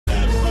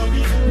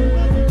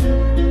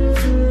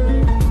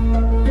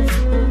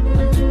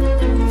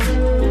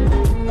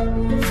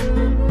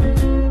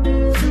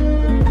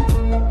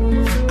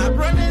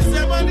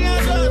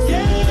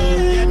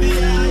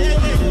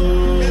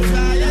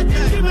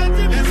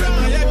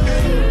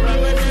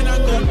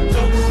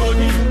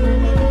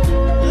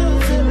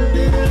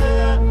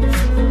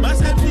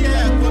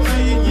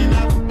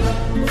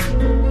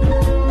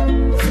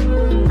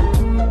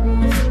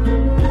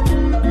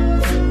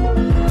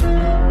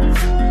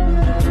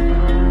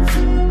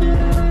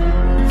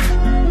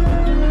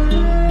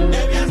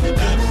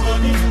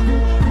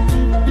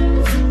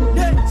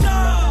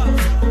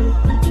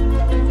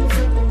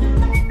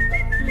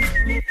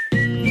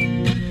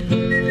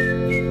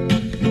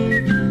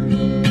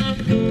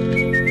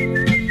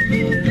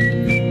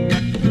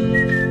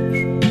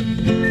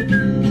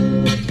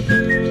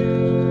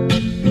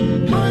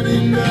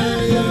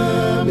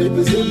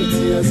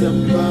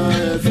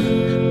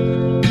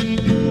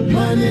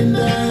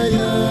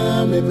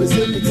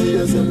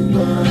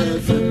Asempa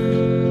FM.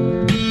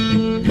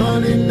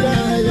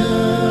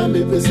 Manindaya, me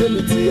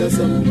pesemiti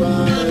Asempa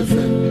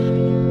FM.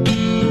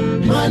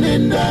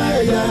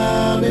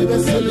 Manindaya, me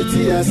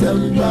pesemiti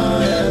Asempa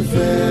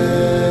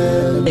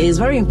FM. It's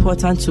very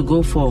important to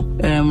go for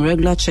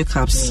regular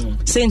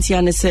checkups. Saint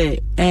Yane say,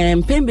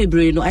 Pembe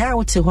Breno, I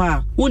out to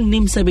her, wouldn't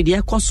name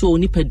Sabidia Cosso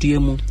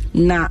Nipaduemu.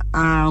 Na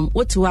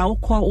what to our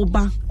call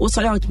Oba,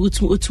 also out with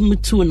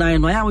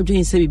 229, I would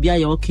doing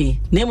Sabia okay.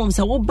 Name of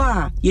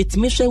Sawoba, yet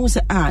Mission was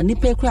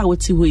Nipe crowd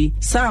with way,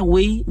 Sa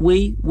way,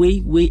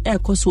 air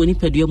Cosso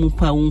Nipaduemu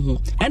Paunhu.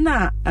 And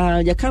now,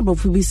 Yakamba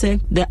Fubi say,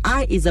 the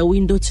eye is a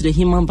window to the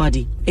human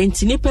body. And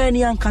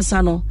Tinipani and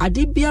Casano, I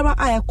did Biara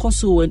eye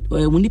Cosso when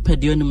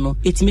Nipaduenu,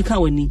 it's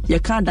Mikaweni,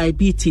 Yaka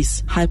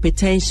diabetes,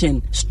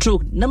 hypertension,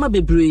 stroke, Nama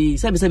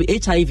Bebre,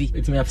 HIV,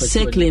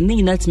 Sekle,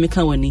 Nina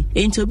Mikaweni,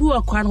 and to be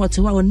a quan what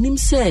nim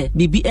say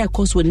bibi air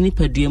cost when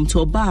nipaduem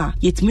to ba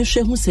yet me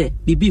hwe hu say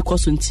bibi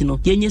kosuntino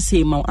yenye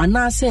say ma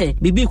ana say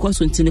bibi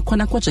kosuntino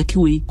kwana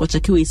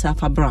kwachakiwe sa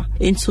fabra.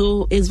 And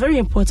so it's very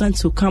important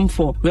to come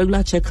for regular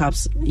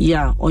checkups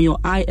on your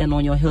eye and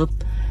on your health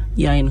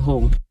in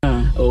home.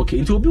 Okay,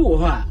 into obi wo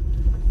ha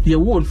ye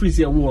won free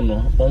say wo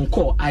no on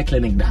call eye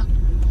clinic da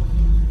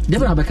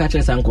never be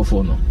catch sanko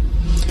for no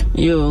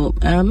yo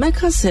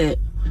meka say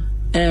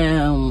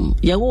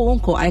ya wo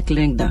nko eye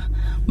clinic da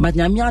but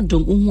nyame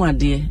adom uhu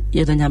ade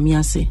ye da nyame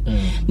ase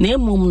na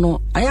emom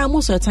no aya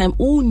most of the time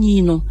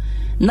unyi no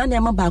na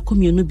na ma ba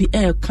komienu bi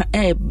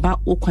ba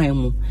okwan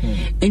mu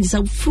and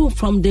so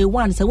from day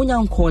one so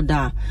wonya nko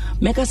da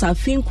make us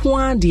afinku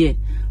ade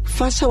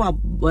fasha wa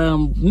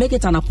make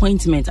it an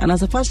appointment and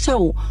as a fasha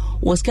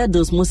was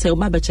schedules mo say o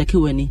ma be check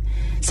wani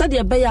so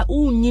de be ya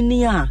unyi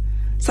ni a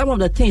some of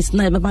the things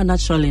na be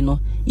naturally no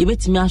ye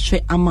betimi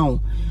ahwe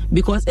amount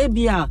because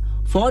ebia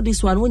for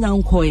this one when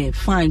you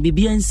fine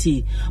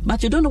BBNC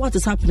but you don't know what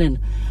is happening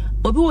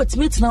obi what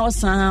meet now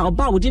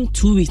about within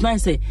 2 weeks now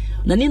say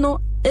na ni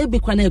no ebi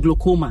kwana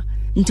glaucoma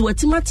nti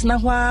watimati na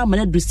hwa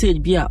mana do stage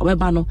bia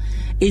obeba no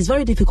it's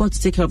very difficult to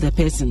take care of the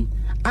person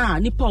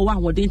nipa wa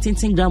wodin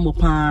 10 gram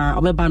pa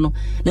obeba no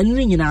na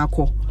ni nyina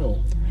akọ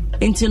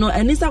nti no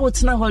enisa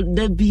wotina ho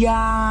da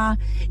bia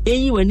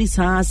eyi wani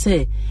sa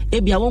say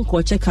ebia won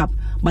ko check up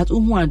but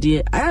uhu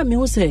ade aya me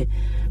hu say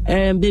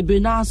bebe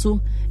na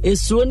so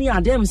esroni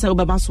ade me say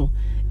obeba so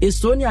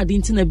esroni ade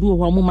ntina bi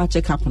wo mo ma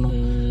check up no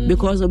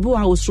because obi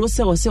wa osro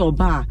say o say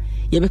oba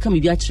ye be kam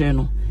bi a kire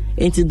no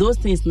into those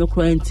things no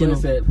quarantine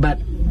no. But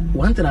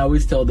one thing I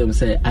always tell them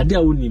say ade a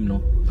wonim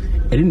no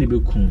eri ne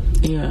beku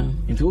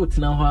into what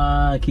na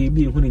hwa ke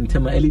bi hu ni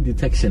tema early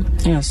detection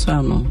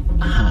so no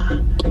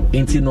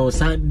into no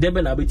sa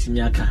debe na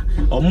betimi aka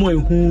omo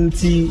ehu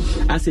nti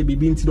ase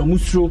bibi nti no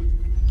musro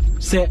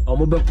say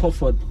omo be call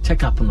for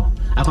check up no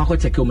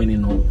akwa check o many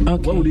no.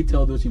 What would you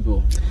tell those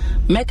people?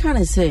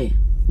 Mekane say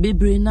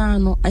bebre na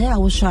no aya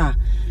wo hwa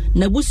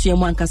na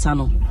busuam ankasa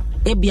no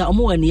ebia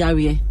omo wani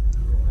yawe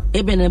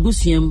ebe na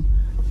busuam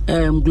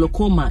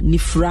glaucoma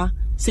nifra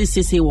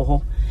se wo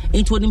ho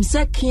enti wonim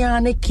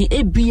sekia ne ke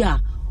ebia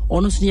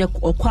ono so ye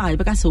okwa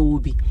be ka se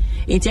obi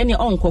enti ene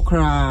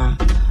onkokra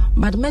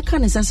but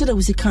mekane say that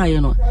we see kan ye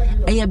no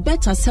e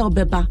better sell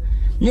beba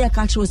na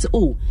catch was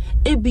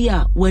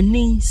ebia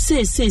wani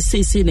say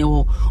ne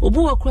wo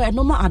obu okra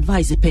normal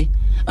advice pe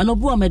and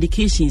obu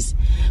medications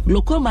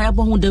glaucoma ya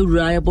bohu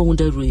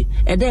dawru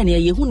e den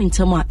ye hu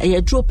ntem a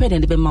e drop pen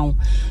and be ma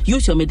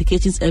use your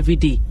medications every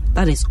day.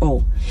 That is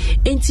all.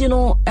 And you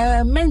know,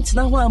 meant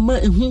na wa ma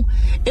ehu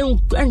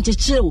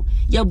enchechew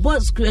your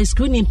boss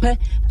screening pe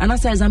and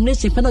as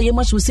examination pe na ye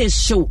much will say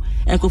show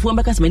and kofo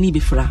mbeka se mani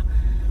befra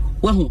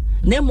wahu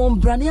na mo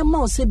mbra na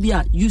ma o se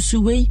bia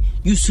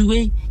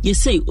yusuwe ye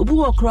say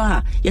obu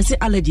okra ye say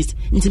allergies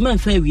nti man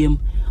fa wiem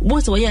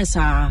both say yes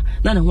na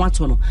ho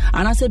ato no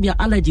and I say bia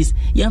allergies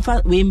ye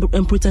fa we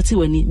protect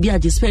wani bia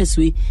je space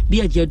we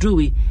bia je draw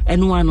we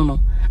eno ano no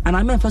and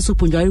I fa so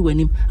ponjari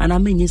wani and I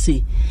mean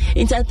say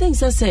nti I think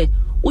say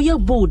we are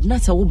bold na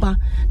ta wo ba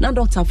na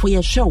doctor for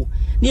your show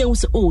na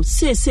you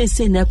say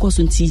say na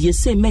ekoso nti ye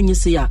say menye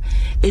say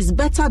is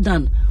better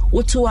than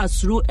what to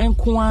asro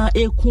enkoa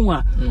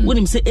ekua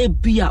wonim say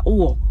ebia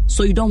wo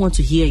so you don't want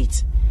to hear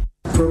it.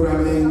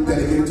 Programming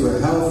dedicated to a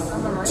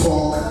health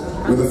talk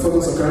with a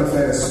focus on current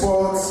affairs,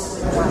 sports.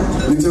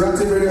 The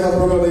interactive radio health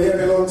program of the year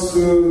belongs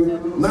to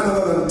none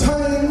other than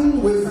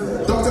Time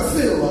with Dr.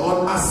 Phil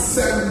on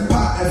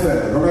Asempa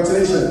FM.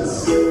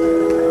 Congratulations.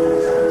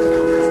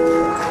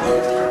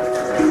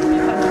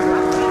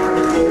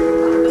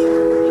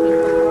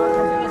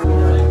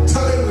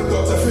 Time with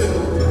Dr. Phil.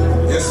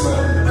 Yes,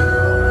 ma'am.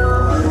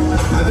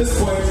 At this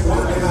point,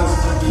 one can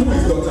ask, who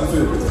is Dr.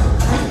 Phil?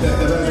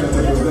 That's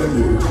going to present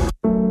you.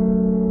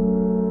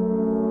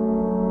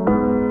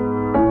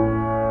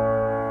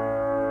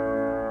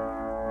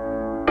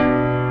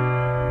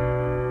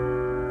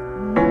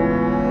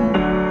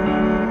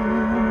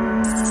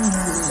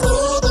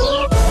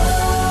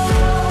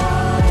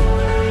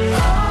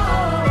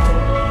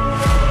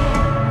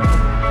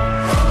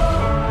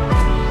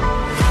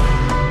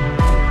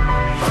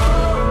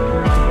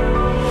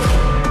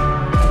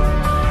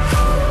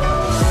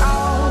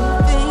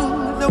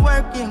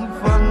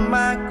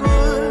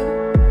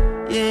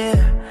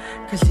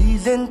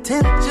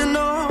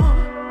 intentional,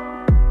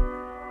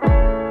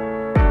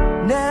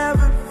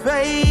 never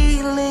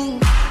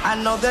failing. I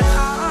know that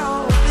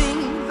all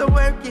things are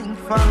working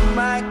for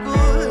my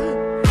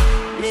good.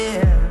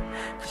 Yeah,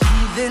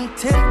 she's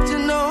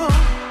intentional,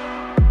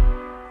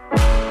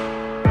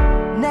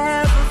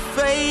 never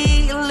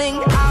failing.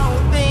 All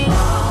things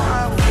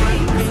are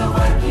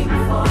working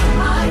for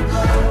my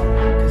good.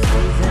 'Cause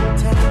she's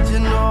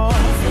intentional.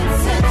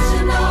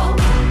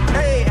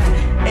 Hey,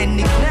 and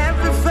it's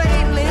never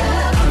failing.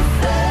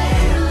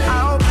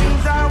 All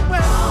things are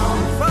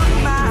working for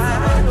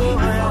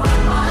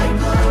my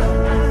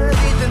good.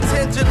 He's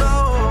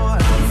intentional.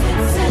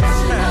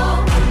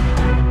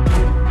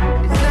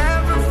 It's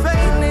never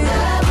failing.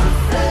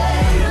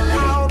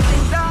 All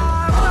things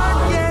are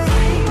working.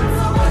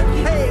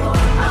 Hey,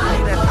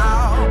 that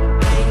all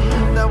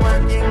things are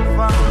working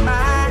for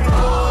my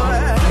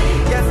good.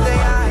 Yes, they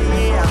are.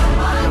 Yeah,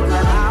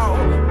 that all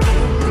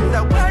things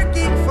are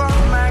working for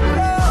my good.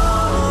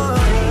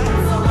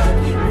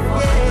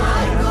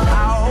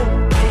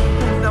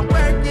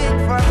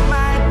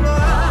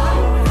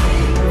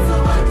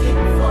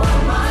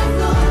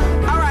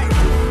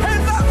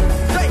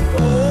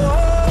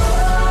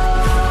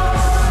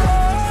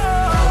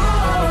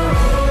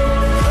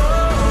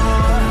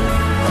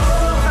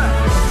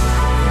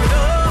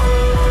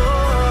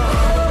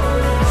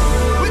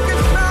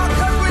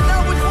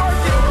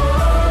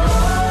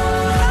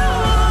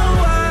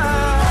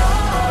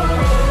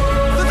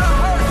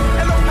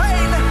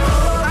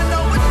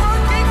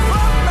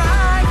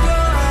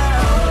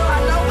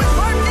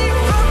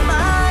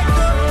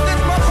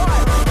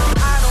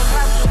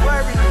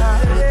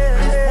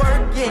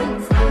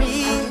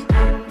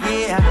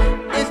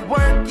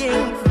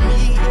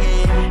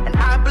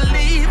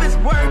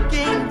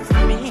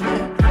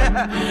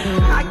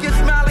 I can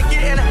smile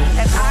again,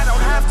 and I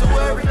don't have to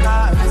worry,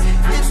 'cause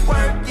it's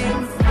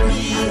working for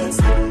me.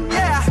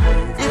 Yeah,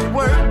 it's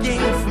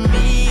working for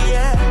me.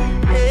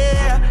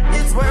 Yeah,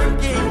 it's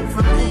working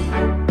for me.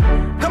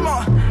 Come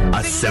on.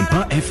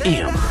 Asempa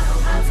FM.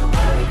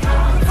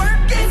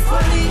 Working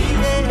for me.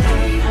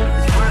 Yeah.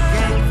 It's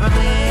working for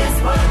me. It's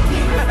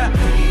working for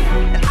me.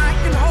 And I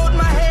can hold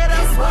my head up.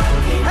 It's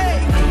working. Hey,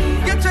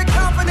 get your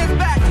confidence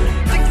back.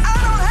 Like, I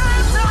don't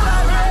have to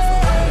worry.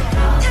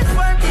 It's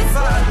working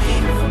for me.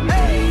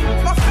 Hey,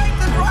 my faith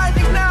is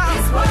rising now.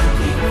 It's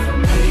working for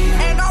me.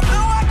 And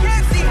although I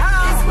can't see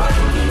how, it's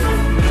working for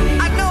me.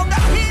 I know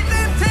that he's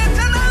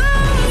intentional.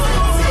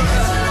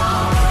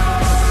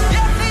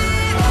 Yes, he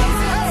is.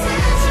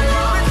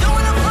 Been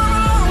doing it for a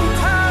long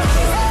time.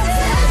 Been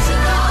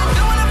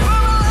doing it for a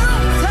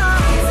long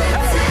time.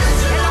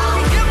 And I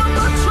can give him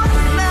my trust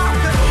now,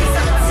 'cause I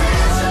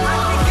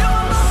can give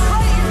him my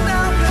praise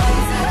now, 'cause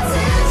he's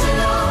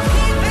intentional.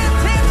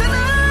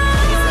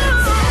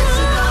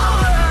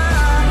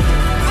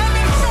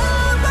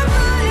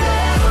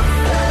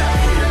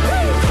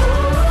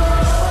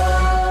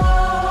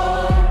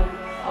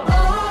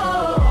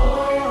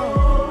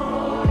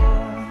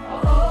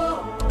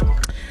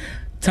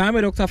 Time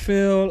with Dr.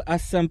 Phil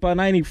Asempa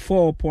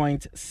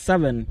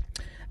 94.7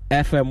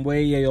 FM,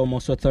 where you're your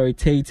most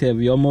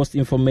authoritative, your most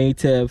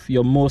informative,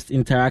 your most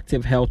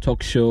interactive health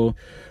talk show,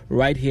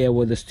 right here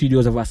with the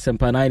studios of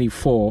Asempa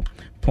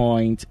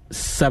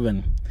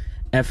 94.7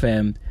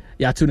 FM.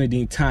 You're tuning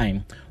in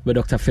time with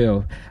Dr.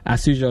 Phil.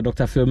 As usual,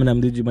 Dr. Phil, I'm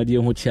the Jumadi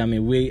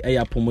Hochiame, where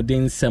I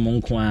promoting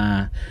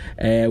Semonkwa,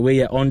 where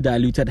you're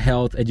undiluted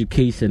health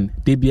education.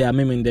 Debia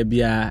Mimin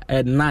Debia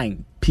at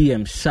 9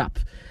 p.m. sharp.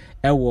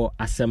 Ewo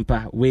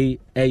Asempa, where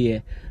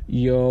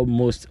your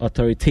most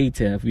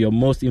authoritative, your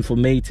most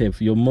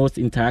informative, your most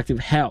interactive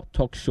health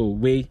talk show,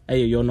 where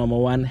your number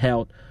one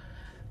health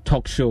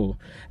talk show.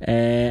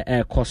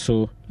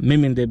 Koso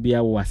Mimin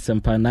Debia wa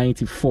Asempa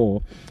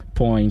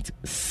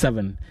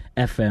 94.7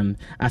 FM.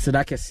 As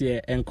I can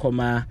see,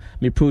 Enkoma,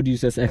 me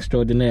producers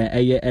extraordinaire,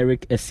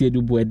 Eric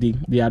Esiedu Buedi,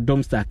 the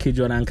Adomstar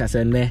Kijon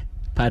Ankasene.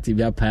 Party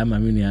be a pama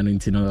mini and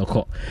intino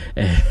ko.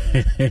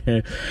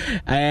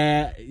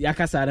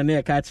 Yakasa and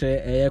near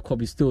catcher,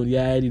 Kobe Stone,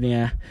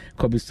 yeah,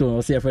 Kobe Stone,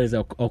 or see a friend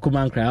of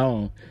Okuman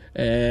Crown,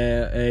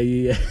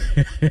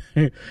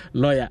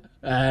 lawyer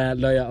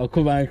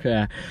Okuman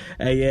Crown,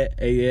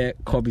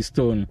 Kobe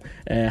Stone.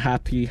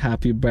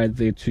 Happy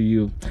birthday to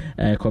you,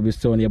 Kobe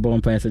Stone, your born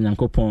person,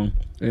 Yankopon,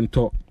 and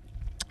talk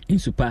in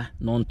super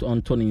non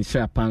on Tony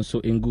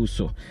Shapanso in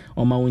Guso,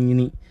 or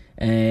Mawini.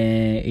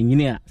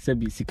 Engineer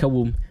sabi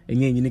sikawum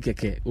enye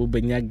keke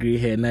obenya gray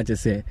hair na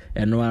say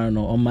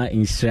no oma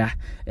insha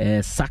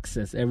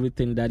success,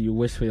 everything that you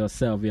wish for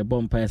yourself, your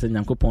bomb person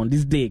Yankopon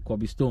this day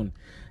Kobe Stone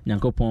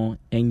Yankopon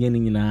enye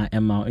nyina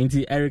ema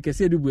enti Eric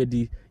Esiedu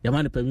Buedi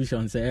yamane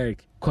permission say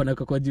Eric kona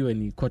kokoji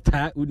wani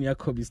kota unia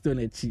Kobe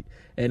Stone echi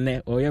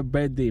ene oye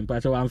birthday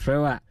mpacho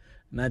amfrewa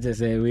na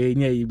say we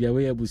nya yibia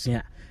we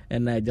abusia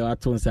ena jawa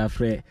ton sa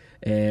frɛ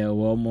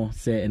wo mo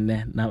say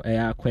ene na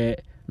akwe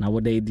na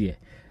wode die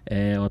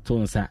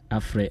otonsa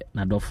afre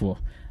na dofo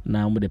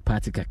na mo de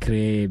party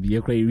kakre bi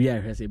ekra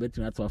area hwese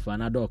betumi ato afa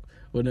na dok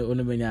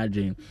one menya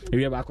adwen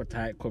area ba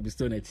akota Kobe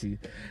Stone ati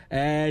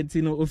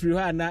ntino ofiri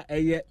ha na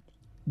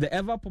the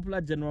ever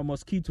popular General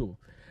Mosquito,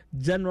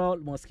 General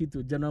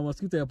Mosquito,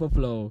 are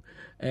popular.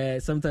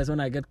 Sometimes when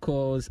I get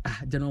calls,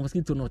 General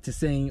Mosquito not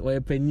saying or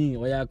a penny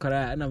or a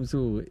kara, and I'm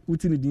so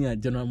utini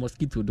General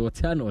Mosquito,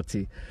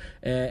 Dotianote.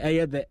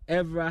 The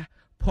ever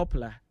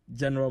popular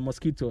General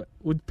Mosquito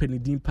would penny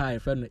din pie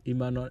friend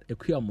Emmanuel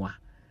Equiamwa.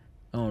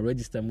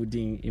 Register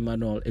Mudin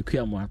Emmanuel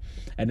Equiamwa,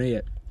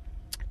 and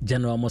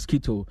General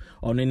Mosquito,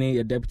 on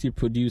any deputy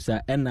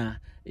producer, and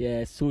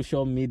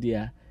social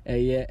media.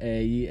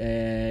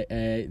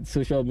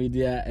 Social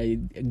media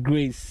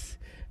Grace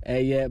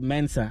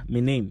Mensa my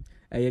name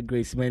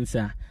Grace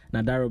Mensa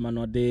Nadaro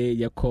Manode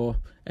Yako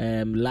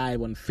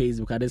live on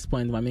Facebook at this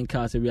point. My main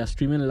cast we are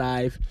streaming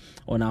live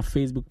on our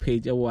Facebook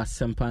page. It was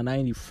Asempa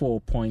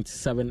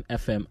 94.7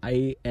 FM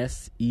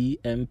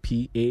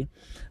ASEMPA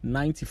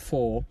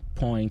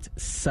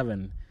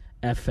 94.7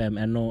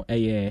 FM and no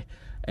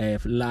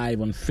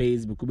live on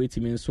Facebook. We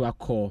mean so I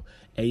call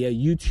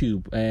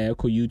YouTube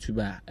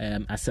YouTuber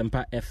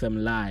Asempa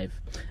FM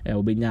live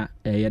obenya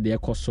de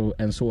ekoso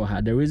and so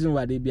the reason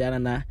why they be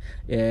na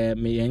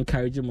me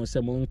encourage mo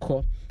say mo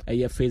nko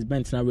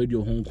Facebook na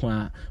radio ho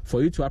nko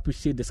for you to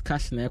appreciate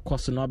discussion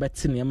ekoso na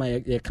obeti ne ma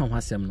ye kan ho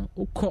asem no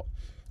ukọ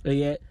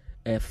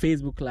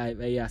Facebook live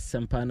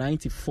Asempa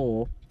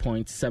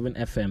 94.7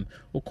 FM.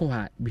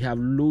 Okoha, we have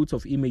loads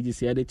of images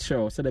here. They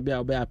show so that we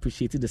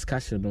appreciate the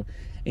discussion. No,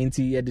 and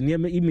the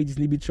near images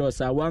need be shown.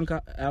 So I want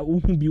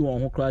to be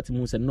one who crowd to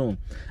move. No,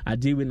 I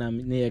deal with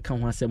them near come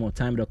once more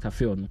time. Dr.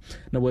 Phil,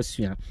 no what's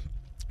here.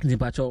 The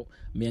patrol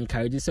me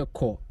encourage you to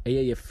call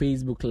your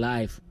Facebook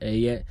live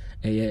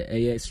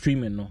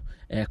streaming no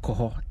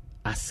call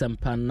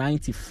Asempa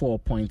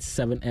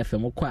 94.7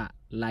 FM. Okwa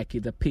like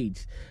the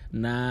page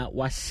na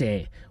wa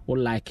share or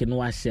like no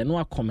wa share no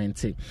wa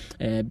comment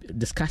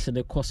discussion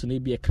the course no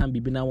be can be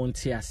na won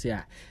tia ase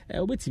a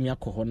obetimi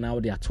akọ now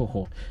they ato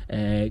ho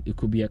it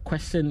could be a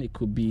question, it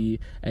could be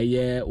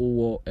a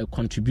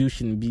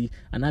contribution be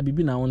and I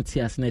be na won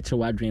tia ase na che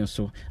wadwen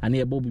so and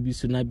e bo bibi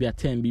so na be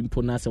attend be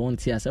mpo na se won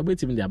tia ase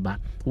obetimi de aba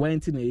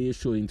wenti na ye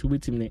show into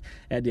obetimi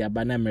e de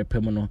aba na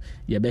mrepem no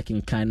ye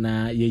bekin kan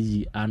na ye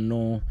yi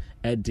ano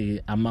e de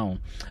amount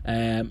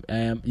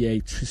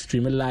ye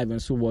stream live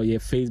and so your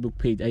Facebook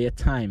page your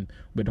time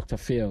with Dr.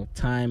 Phil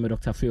and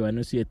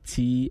also your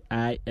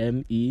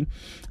TIME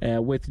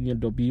with your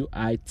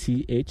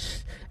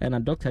WITH and a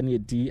doctor near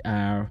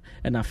DR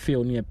and a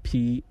Phil near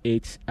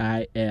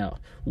PHIL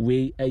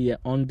way a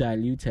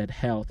undiluted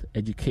health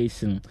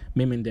education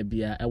meaning the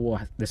beer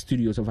the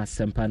studios of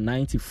Asempa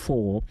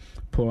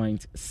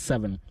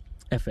 94.7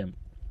 FM.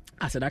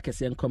 As I can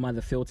say, come at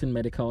the Filton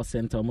Medical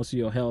Center, almost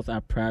your health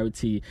our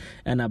priority,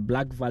 and a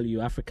Black Value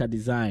Africa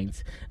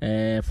Designs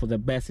for the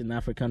best in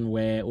African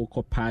wear,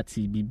 Oko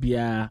Party,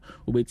 Bibia,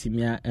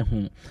 Ubetimia,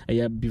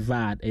 a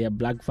Bivad, a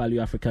Black Value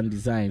African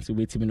Designs,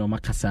 Ubetimino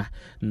Makasa,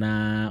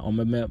 na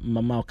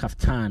Mama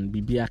Kaftan,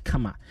 Bibia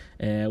Kama,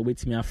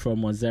 Ubetimia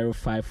from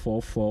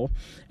 0544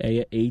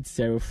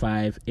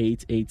 805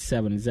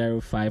 887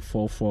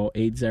 0544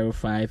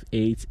 805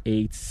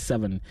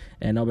 887,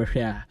 and over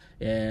here,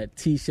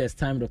 T-shirts,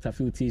 time Dr.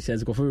 Few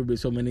T-shirts, go for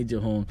so many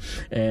home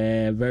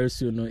very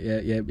soon.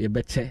 You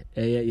betcha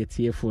your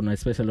TFO,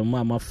 especially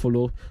mama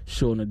follow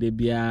show no they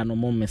be no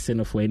more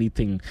messing for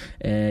anything.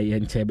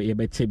 You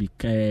betcha be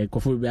go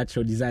for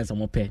actual designs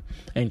on pay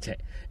enter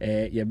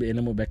you be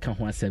no more back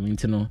on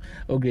 17 no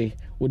okay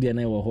would you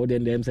never hold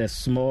them say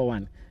small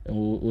one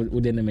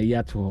would then me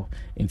yato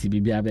into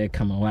bibia be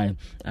come why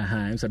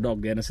I'm so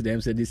dog there so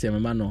them say this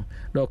man no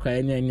dog cry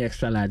any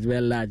extra large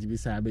well large be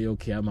say be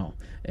okay amount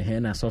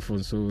na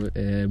suffer so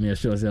me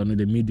sure say on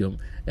the medium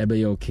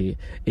be okay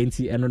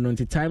enti eno no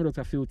time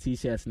Dr. Phil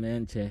T-shirts na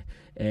enche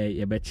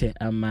ye beche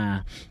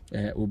ama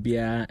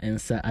obia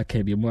ensa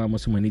akabi mo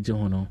amoso mani je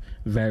hono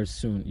very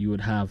soon you would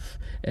have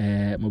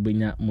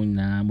mobenya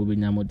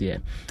mo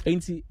there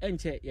enti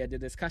enche ye the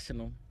discussion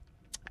no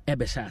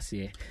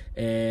Ebeshase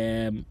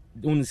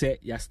say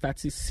you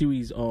started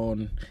series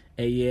on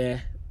a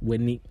year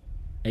when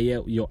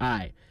your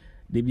eye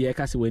they be a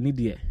case when it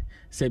dear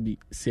say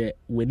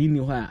when in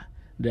your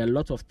there are a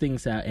lot of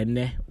things are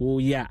oh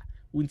yeah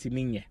unti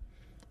minye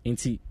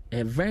inti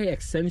a very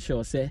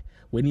essential say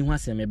when you want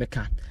some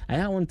Rebecca I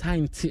have one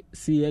time to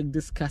see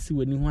discuss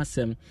when you want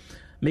some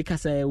make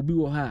us say will be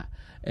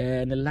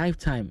in a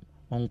lifetime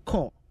on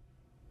call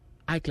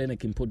eye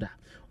clinic in Poda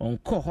on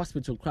call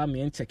hospital crime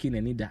and check in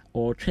anida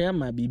or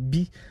trauma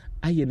be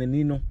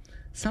ayenanino.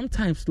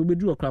 Sometimes to be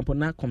do a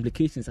crampona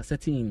complications are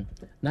setting in.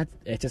 Not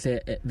just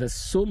there's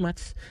so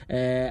much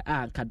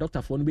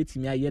doctor for me to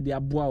the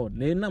aboa.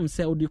 Nenam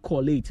say they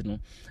call late no.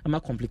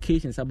 Ama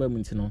complications about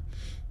no.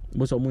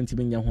 Most of munti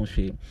benya ho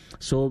hwe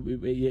so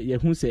ye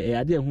hu say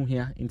ade hu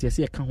hia nti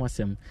say ka ho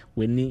asem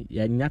when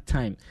ya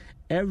time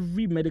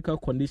every medical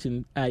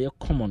condition are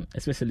common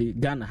especially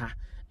Ghana ha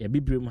ya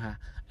bibrim ha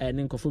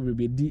ne nkofo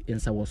be di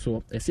ensawo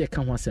so say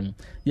ka ho asem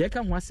ye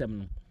ka ho asem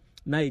no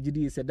na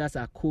yidi say that's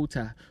a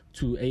quota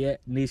to a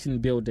nation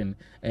building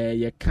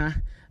ye ka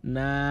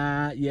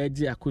na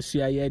yeji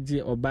akosua yeji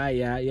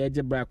obaya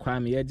yeji bra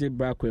kwame yeji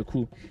bra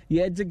kwaku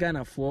yeji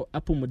Ghana for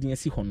apomodin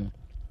asi ho no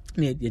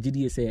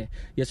yɛgye say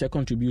yes, a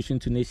contribution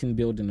to nation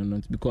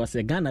building because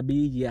Ghana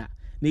be here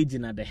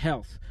needing the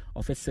health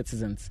of its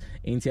citizens.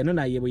 In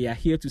we are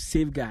here to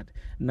safeguard.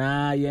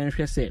 Na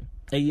yɛnhwɛ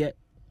sɛ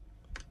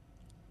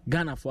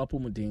Ghana for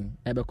apomodin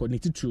ebeko ni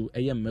titu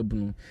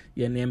mabunu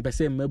ye ne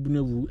empese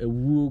mabunu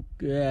ewu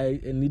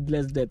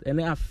needless death and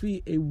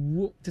afi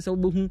ewu te se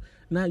obehu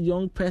na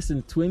young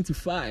person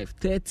 25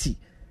 30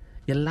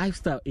 your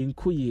lifestyle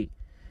enkoye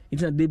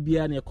inta de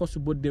bia na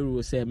ekosobo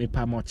dero say me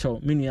pa mocho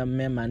menua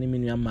mema ne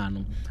menua ma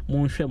no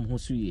monhwem ho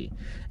so ye.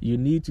 You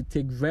need to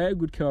take very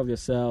good care of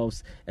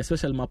yourselves,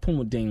 especially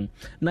mapomodin.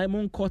 Na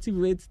mon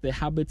cultivate the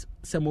habit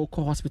say mo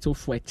call hospital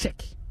for a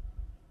check.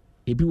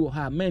 Ebi wo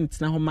ha ment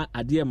na homa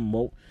ade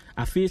mmo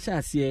afi sha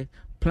ase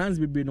plans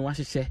bebe no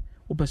wahyehyɛ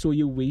wopɛ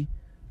ye wei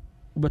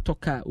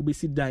wobɛtɔka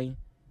wobɛsi dan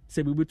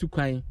sɛ bi betu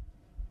kwan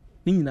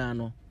ni nyina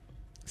no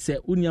sɛ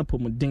unia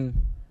pomodin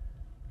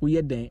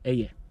woyɛ den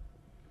ɛyɛ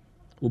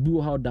obi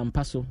wo ha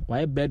odampa so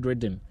wayɛ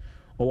bedridden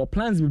or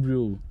plans bebe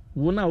o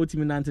wo na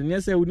wotimi nante nyɛ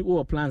sɛ woni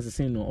wo plans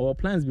sen no or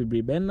plans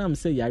bebe be nam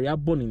sɛ yare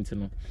abɔ nti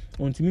no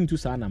ontimi ntu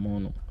saa na mo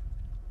no.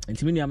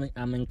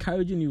 I'm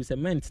encouraging you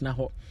cement na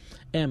ho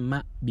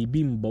emma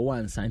bibi mbo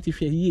wansa nti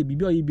hwe ye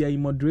bibi oyibia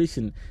in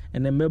moderation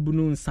and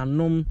mebunu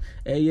nsanom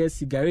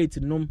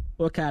cigarette nom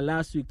okay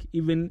last week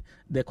even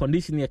the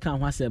condition you can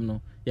wasem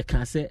no you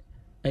can say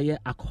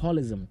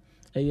alcoholism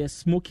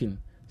smoking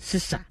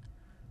shisha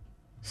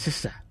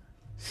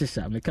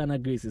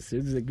mekana grace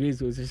is the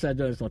grace of shisha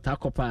joints not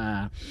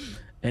takopa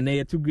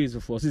and two grace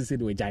of forces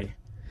said we jai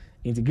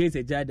integrate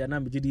a jai na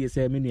mjidi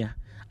say menua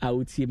a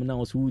utie na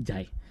wo so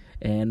jai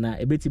and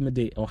ebetime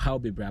de or how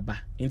be braba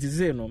inti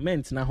say no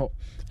ment na ho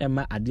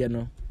emma ade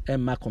no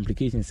emma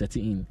complications set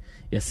in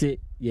ye say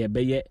ye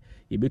beye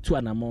ye betu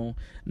anamo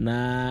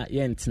na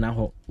ye ntina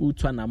ho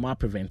utu anamo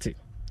prevent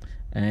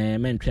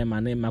mentwe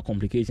ma na emma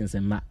complications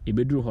emma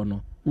ebeduru ho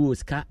no wo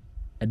ska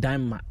a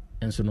dime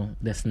and so no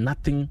there's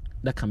nothing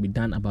that can be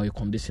done about your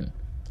condition.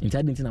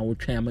 Intelligent na wo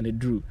try am na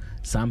drew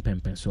sam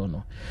pempen so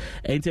no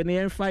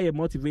enten fire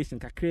motivation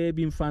kakra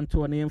bi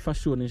mfanto na yemfa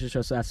show no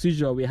so as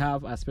usual we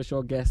have a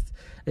special guest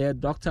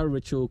Dr.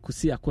 Rachel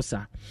Kusi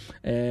Akosa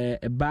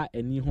eba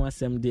eni ho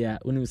asem de a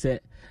onim se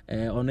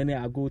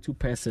onene a go to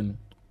person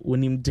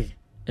onim de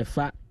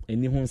efa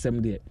eni ho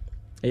asem de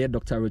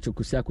Dr. Rachel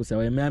Kusi Akosa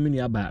we me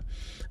amini aba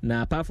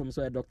na apart from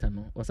so doctor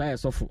no osaye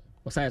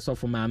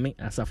sofo maami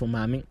asafo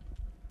maami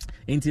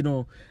Inti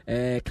no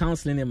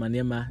counseling e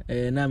manema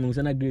na me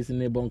usana grace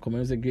ne bon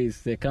comment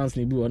grace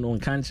counseling bi on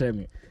can share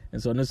me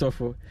and so no so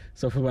for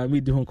by me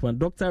do home command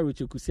Dr.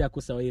 Richard Kusi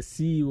Akosa is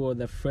CEO of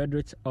the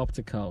Frederick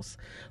Opticals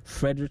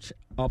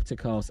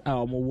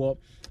wo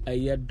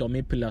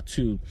Domipilla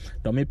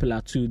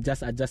 2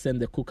 just adjacent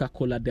the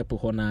Coca-Cola depot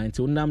hona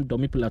until nam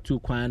Domipilla 2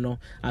 kwan no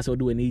as we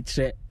do any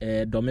tre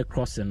Domi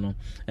crossing no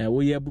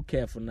we ye bu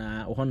careful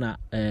na hona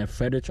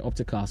Frederick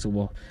Opticals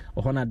wo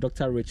hona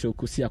Dr. Richard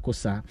Kusi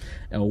Akosa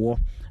wo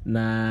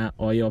na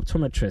oyo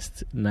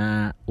optometrist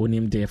na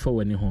onim de for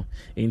wani ho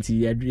enti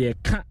ye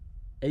ka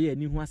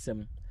ni ho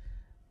asem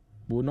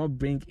will not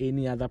bring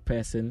any other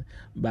person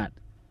but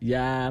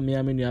ya me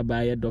amenu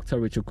abaye Dr.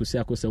 Richard Kusi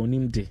Akosa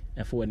onim de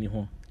for wani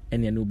ho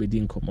ene no bedi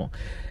nkomo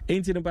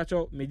enti no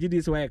pacho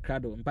megidi so why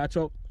crado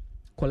pacho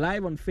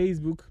live on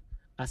Facebook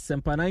at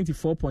Sempa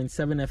 94.7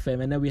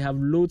 FM and then we have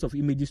loads of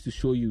images to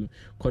show you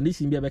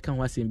condition bia beka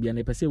ho asem bia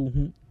na pese wo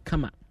hu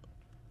kama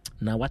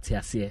na what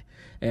ase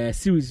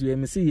series we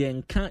me say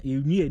yenka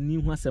eni ani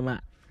ho asem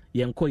a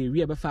yenko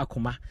yewie be fa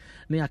akoma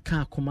na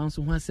yaka akoma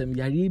nso ho asem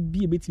yare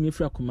bi betimi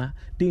fra akoma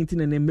de nti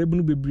na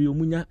mabunu bebre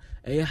omunya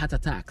heart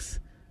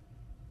attacks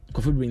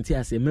kofi brinti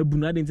ase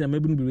mabunu ade nti na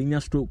mabunu bebre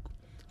nya stroke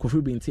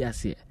kofi brinti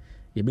ase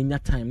ye benya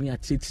time ni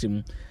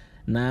achichim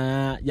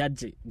na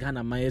yaje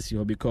Ghana mayesi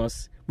ho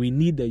because we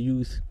need the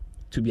youth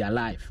to be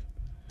alive.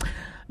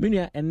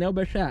 Minia enne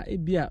obehwa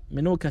ebia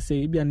me no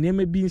kase ebia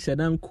nema bi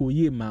nsedan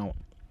koye ma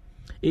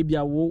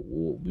ebia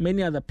wo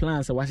many other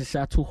plans a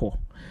wahyehyɛ to ho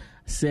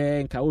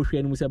say nka wo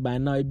hwɛ no say by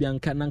now ebia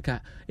nka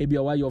nanka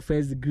ebia wa your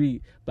first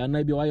degree by now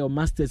ebia wa your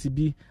masters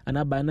bi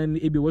ana by now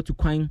ebia what to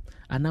kwan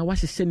ana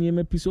wahyehyɛ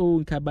nema pi so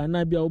nka by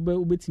now ebia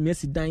obetimi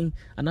asidan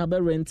ana be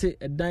rent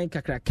a dan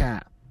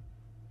kakraka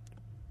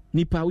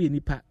nipa wo ye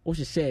nipa wo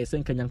hyehyɛ say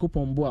nka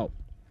Nyankopɔn boa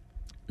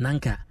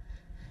nanka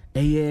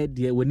eye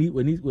de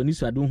wani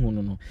so adon hu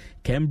no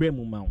kembre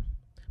mu ma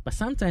but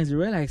sometimes you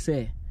realize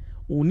say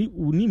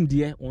unim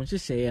de on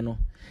hyehyɛ no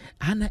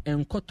ana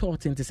enkoto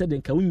tente se de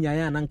nka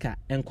unyaa ananka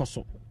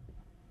enkoso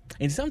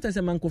and sometimes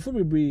a man kofo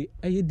bebre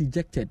eye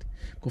dejected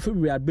kofo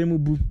bebre abemu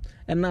bu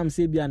enam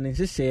se bia ne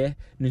hyehyɛ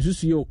ne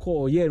susu ye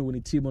okọ ye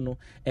woni team no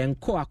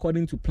enko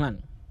according to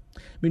plan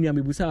menu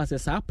amebusa say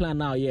sa plan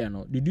now ye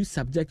no did you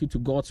subject it to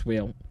God's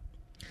will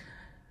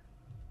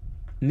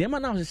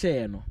nema na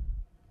hyehyɛ no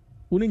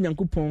uni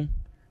Nyankopɔn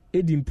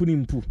edi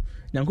mpu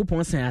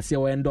Nyankopɔn san ase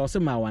o endorse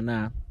ma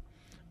wana.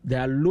 There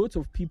are lots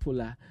of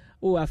people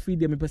I feed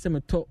them person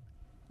me to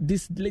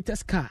this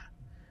latest car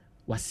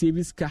was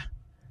service car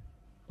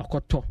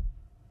okoto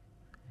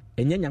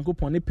enye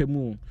Nyankopon ne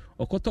pemu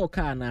okoto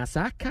car na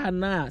sa car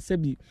na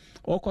sebi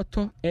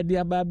okoto e de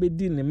aba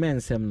bedi ne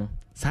mensem no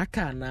sa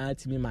car na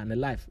timi ma ne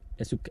life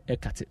esu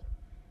ekate.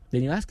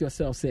 Then you ask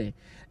yourself, say,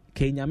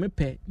 Kenyame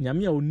pe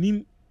nyame a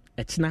onim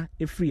echina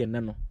efri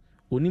ene no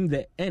onim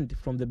the end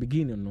from the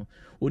beginning no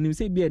onim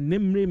say bia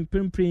nemre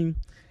mprempren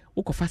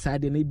ukofa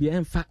saade na bia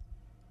emfa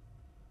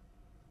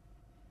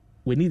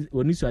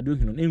when so ado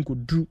hino enko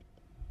dru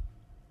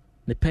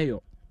ne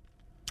payo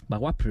ba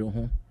wapre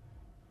ho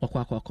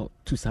okwa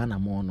to sana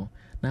mo no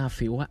na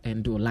afi wa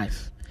end your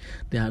life.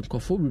 There are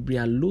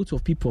a lot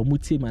of people who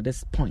team at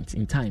this point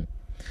in time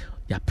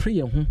ya pray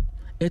ho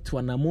eto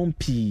anamon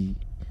pi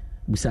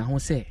busa ho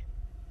say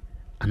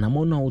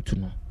anamon na otu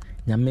no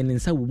nyame ne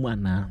nsa wo mu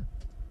ana.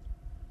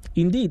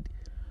 Indeed,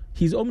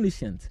 he's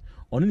omniscient.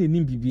 Ono ne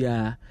nim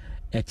bibia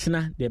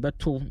echina de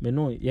beto me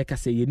no ye ka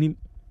say yenim.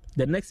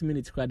 The next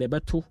minute kwa de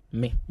beto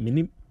me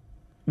nim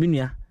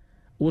minia.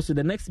 Also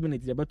the next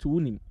minute de beto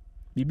unim.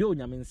 Bibia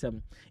onyame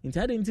nsem.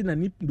 Intade nti na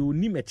nip do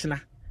nim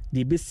echina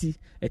de besi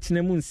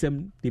echina mu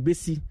nsem de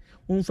besi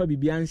unfa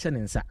bibia nhye ne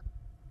nsa.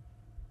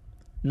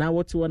 Na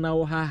what you na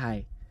wo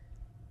high.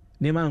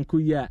 Nema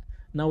nkuya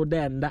na wo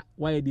da nda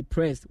why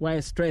depressed, why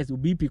stressed,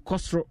 BP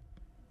kosro.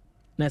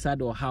 Na sa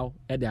do how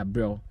e de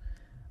abro.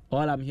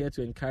 All I'm here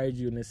to encourage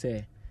you and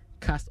say,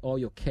 cast all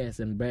your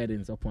cares and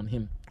burdens upon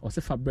him. Or say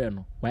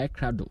fabreno, why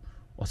crado,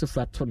 or say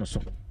fatono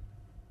so.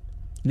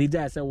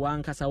 Nida say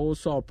one cast all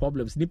solve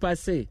problems. Nipa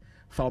say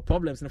for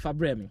problems na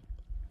fabremi.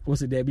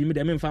 Was there be me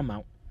them in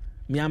fama.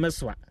 Me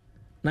ameswa.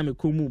 Na me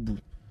kumubu.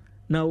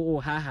 Now oh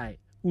hi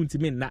unti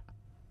na.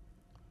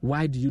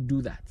 Why do you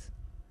do that?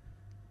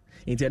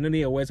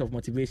 Internally words of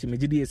motivation. Me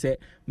jidi say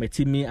me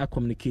timi a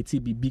communicate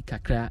bi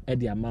kakra e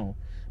de amount.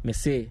 Me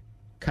say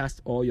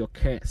cast all your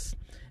cares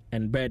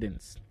and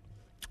burdens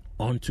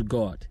unto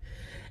God.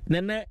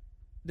 Nene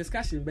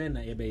discussion ben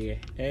na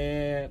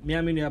yebeye. Me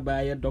aminu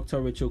abaye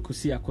Dr. Rachel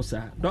Kusi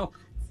Akosa. Doc.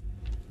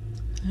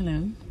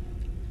 Hello.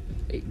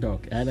 Hey,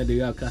 Doc. Ana de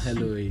yaka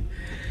hello.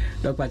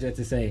 Doc what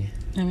you say?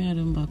 I'm here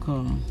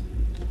to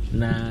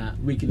na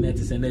weekend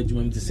is an edge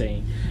to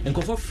say. And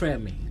go for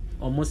frame me.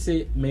 Almost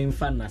say main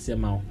fan na se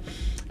ma.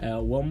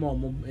 One more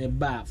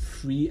bar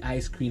free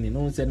ice cream.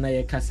 No one said na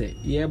ye kase.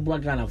 Ye boa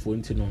Ghana for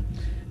into no.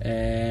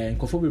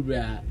 Nkofo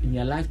bebre in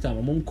your lifetime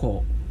among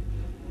call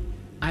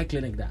eye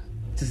clinic that.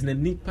 It is the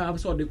nipa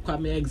so they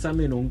come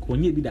examine on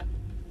onye bi da.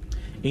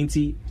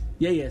 Enti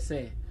ye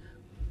say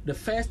the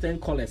first 10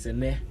 callers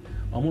and there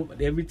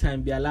every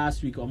time be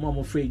last week or mom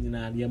afraid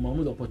na the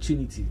mom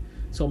opportunity.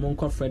 So among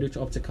call Frederick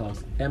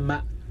Opticals.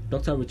 Emma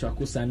Dr. Richard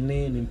Akosa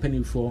ne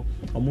penny for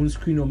among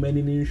screen or many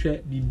in share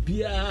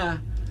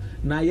bibia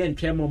na ye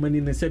ntwe mo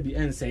mani ne se bi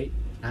ense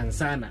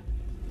ansana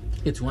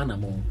it's one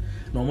among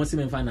no mo se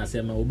me fa na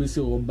se ma obi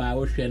se oba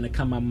wo hwe ne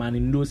cameraman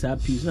ndo sa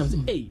piece na say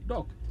hey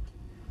doc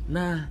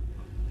na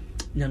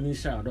nyami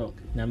sha doc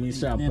nyami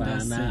sha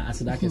pa na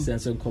asida ke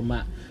sense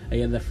nkoma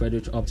the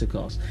Frederick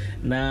Opticals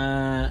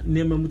na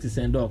nema muti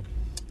sen doc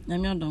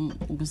nyami odom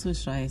oguso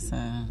try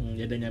sa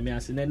ye da nyami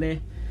ase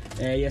ne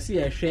yes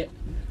ye hwe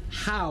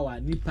how a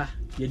nipa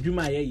ye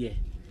dwuma ye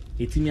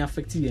etimi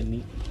affect ye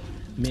ni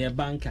me a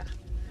banker,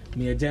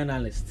 me a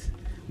journalist,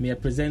 me a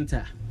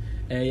presenter,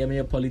 me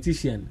a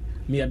politician,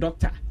 me a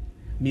doctor,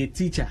 me a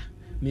teacher,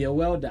 me a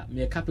welder,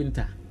 me a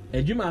carpenter.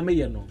 Edwuma me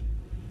ye no.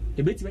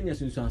 Ebeti menya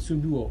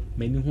sunsun bi wo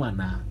mani hu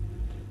ana.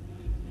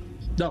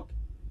 Doc,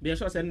 be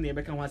sure say na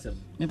be kan ho asem.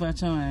 Me pa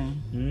chan.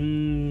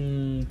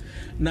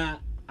 Na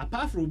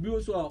apart from bi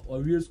so or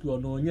real school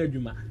no nya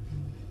edwuma.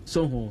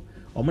 So ho,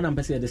 omo na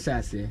mpese de say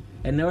ase.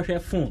 And na hwe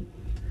phone.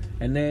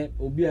 And then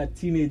obi a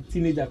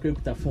teenager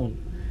create phone.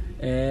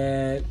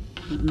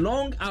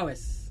 Long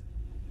hours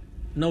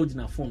now in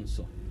a phone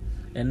so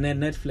and then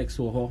Netflix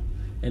or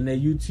and then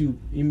YouTube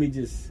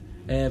images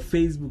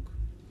Facebook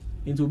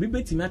into be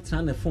betting at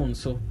the phone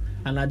so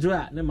and I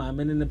draw ne ma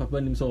men ne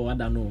papa nim so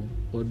wada no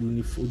or do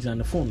ni on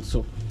the phone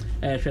so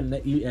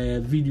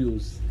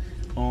videos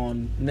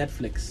on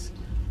Netflix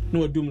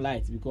no doom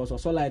light because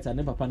also light and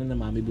ne papa ne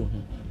ma me do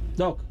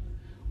doc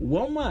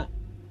one ma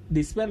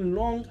they spend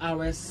long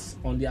hours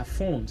on their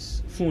phone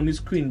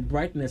screen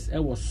brightness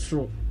was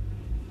slow.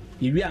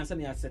 If we answer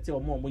the set or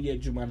more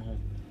human home.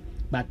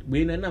 But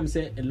when I'm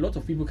saying a lot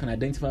of people can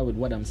identify with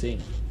what I'm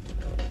saying.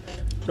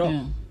 So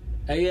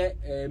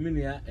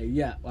Gideon,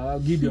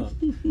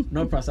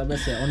 no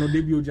Prasabese, or no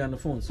debut on the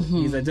phones.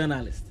 He's a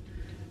journalist.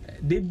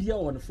 Debut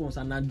on the phones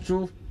and I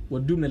drove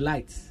would do the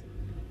lights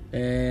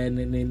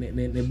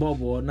the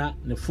bulb or not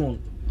the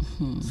phone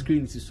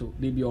screen is so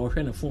debut or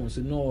the phone so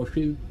no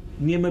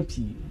near me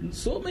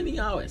so many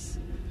hours.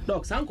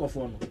 Docs uncle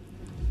phone.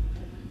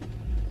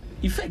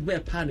 Effect be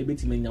pan a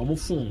bit many more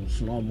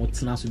phones no more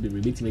tnas be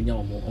bit many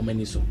or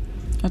many so.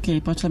 Okay,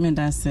 Patrolman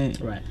that's it.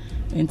 Right.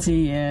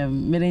 Enti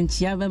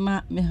merenchia be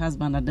my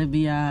husband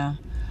adabia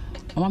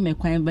o me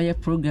kwan be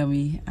program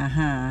yi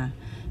aha.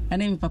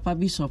 Ene papa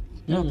Bishop.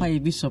 Papa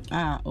Bishop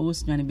o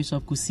sunyane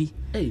Bishop Kusi.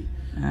 Hey.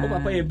 O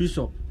papa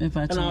Bishop. And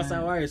I was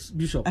why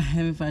Bishop.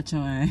 Me fa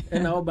chwa.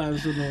 And I ban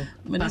so no.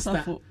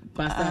 Pastor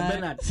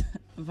Bernard.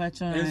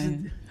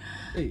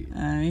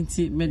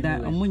 Inti meda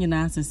omo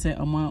nyina asese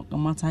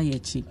omo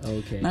tayechi.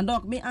 Okay. Na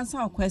doc me answer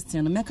our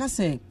question. Meka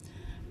say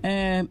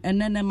and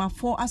then my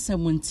 4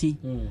 asemunti.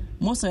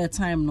 Most of the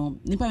time no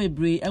nipa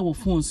bebre e wo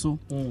phone so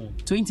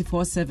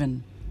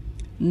 24/7.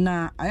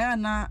 Na aya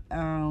na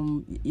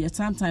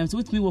sometimes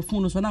with me wo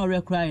phone so na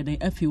we cry den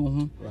afi wo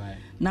ho. Right.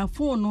 Na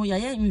phone no ya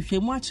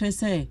nhwemu a kire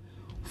say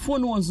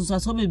phone won so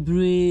so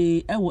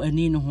bebre e wo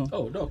ani no ho.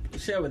 Oh doc,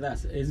 share with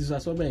us. Is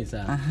this so ben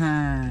sir?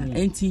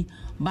 Enti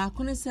ba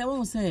ko ne say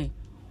won say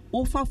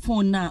ofa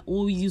phone na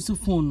o use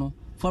phone no.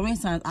 For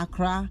instance,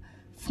 Accra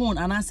phone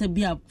and I say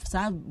be a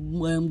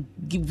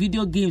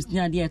video games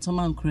near the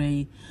Toman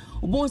Cray.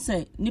 Obo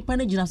say nipa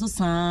na gina so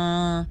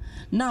sa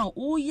now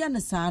o ya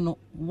ne sa no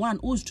one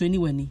who's training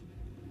when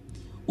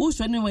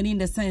in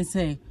the sense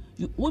say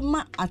you would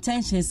my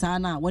attention sa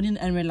na when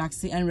and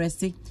relaxing and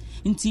resting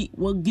nti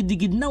wo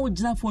gidigid na wo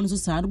gina phone so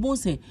sa obo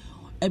say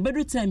e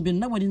bedu time bi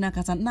na wadi na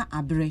kasa na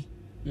abre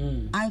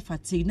I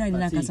fatigue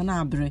na kasa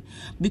na abre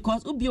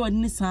because obi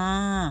wadi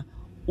sa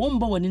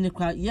Womba one in the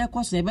crowd, yeah,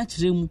 question a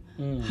better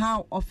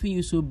how often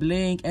you so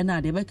blink and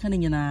now they be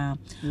canning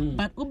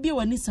but Ubi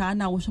one is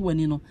now was when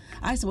you know.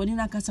 I said when in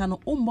a casano,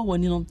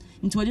 one you know,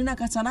 into when in a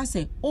casana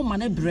say, oh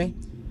man, bre,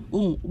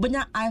 oh, when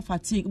your eye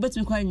fatigue, but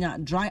me calling your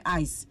dry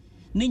eyes.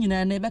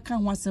 Nina never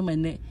can want some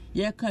and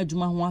yeah,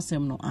 Kajuma wants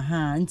some no,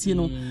 and you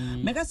know,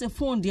 make us a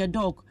phone, dear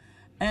dog.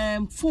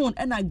 Phone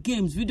and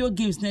games, video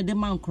games, near the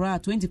man cry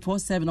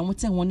 24/7. I'm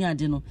telling 1 year,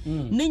 dinner.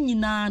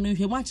 Nina, if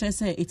you watch, I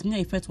say it's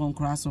me effect on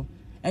crasso.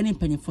 Any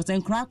penny for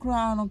 10 crack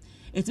round,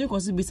 it's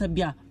because it be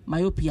sabia,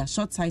 myopia,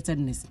 short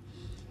sightedness.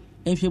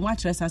 If you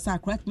watch us, I say,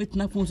 crack me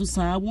na phone to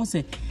say, I won't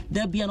say,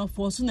 there be an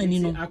fortune and you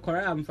know. I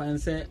correct, I'm fine,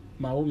 say,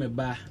 my woman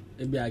bar,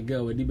 it be a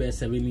girl with the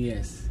 7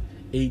 years,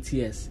 8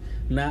 years.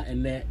 Now,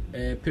 and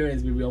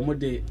parents be on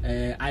the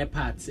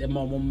iPads, and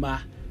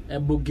mama,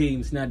 book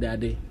games, now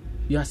that day.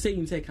 You are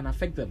saying it can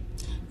affect them.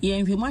 Yeah,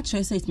 if you watch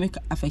us, it make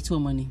affect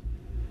your money.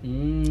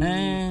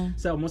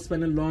 So I'm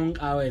spending long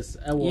hours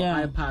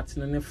iPads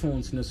and the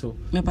phones and so.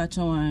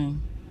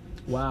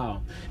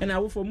 Wow. And I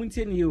will for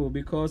maintain you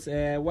because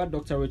what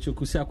Dr. Rachel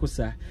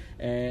Kusa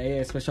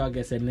special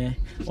guest and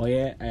or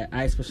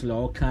eye special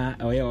or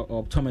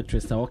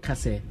optometrist or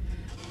case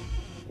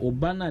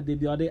Obana de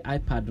the other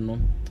iPad no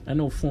and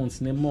no phones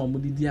ne more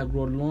mudi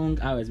grow long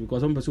hours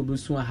because some person will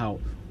soon how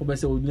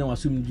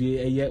assume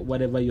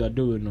whatever you are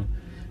doing no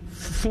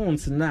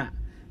phones na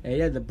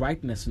the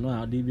brightness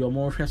no they be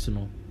more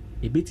personal.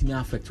 A bit in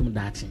affect to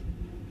that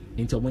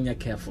into when you're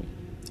careful.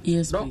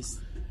 Yes,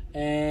 please.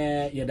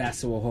 Yeah, that's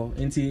so.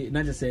 Into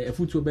not just say a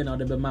foot to be now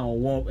the man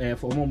or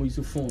for more use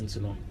of phones,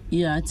 you know.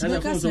 Yeah, it's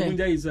like I say.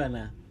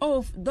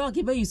 Oh, dog,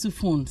 you use of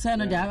phone. Say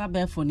no, they are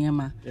bear for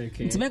Niama.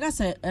 Okay. To make us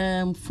say,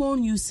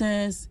 phone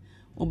users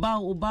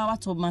about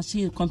what of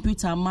machine,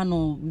 computer, man,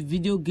 or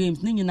video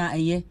games, Nina a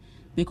year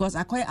because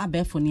I quite a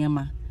bear for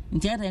Niama.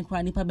 Instead, I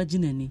inquire Nipa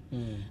Bajinani.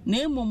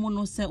 Name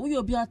Momo say, we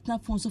will be at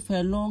that phone so for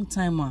a long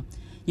time.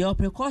 Your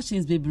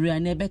precautions baby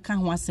and never can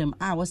wasem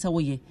was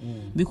away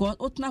because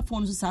otna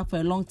phones to for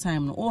a long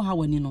time or how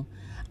when you know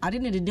I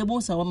didn't the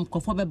demos of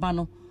conforme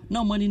bano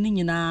no money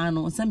nina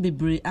no some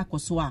baby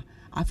aquaswa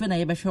I feel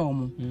I ever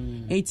show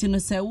 18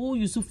 say who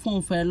use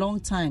phone for a long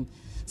time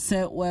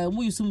say well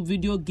we use some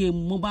video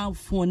game mobile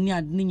phone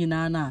near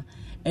nina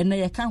and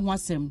they can't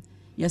wasem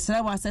yes I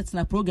was setting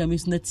a program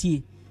is not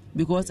tea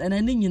because and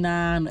I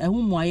nina a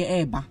whom why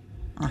eba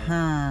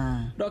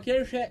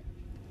Doctor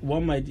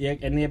one might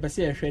and never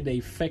say share the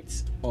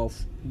effects of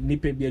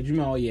nipe be a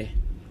juma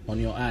on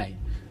your eye.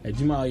 A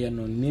juma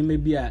no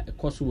name be a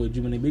cost of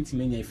juma bit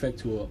many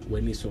effect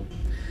when you so.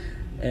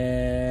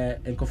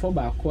 And conform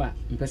by qua,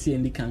 Impesi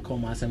and can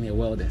come as a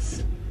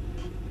welders.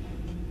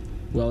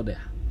 Welder.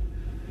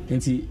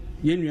 And see,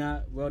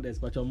 you welders,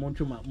 but your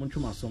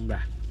Montuma sombra.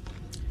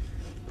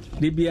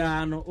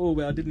 Debiano, oh,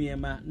 well,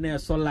 didn't ma, near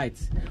so light.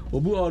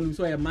 Obu on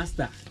so a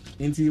master.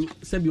 Into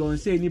Sebion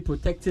say any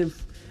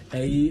protective.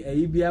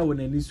 Bia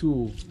won ani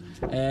so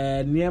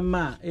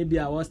niema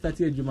bia was start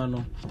adwuma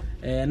no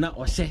na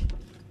ohye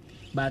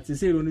but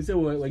say when you say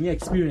when you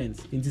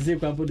experience into say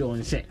kwampo de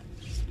on hye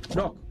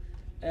doc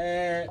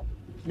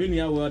me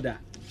nua welder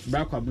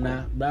bra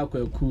kwabna bra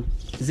kwaku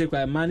say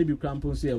kwa man bi kwampo so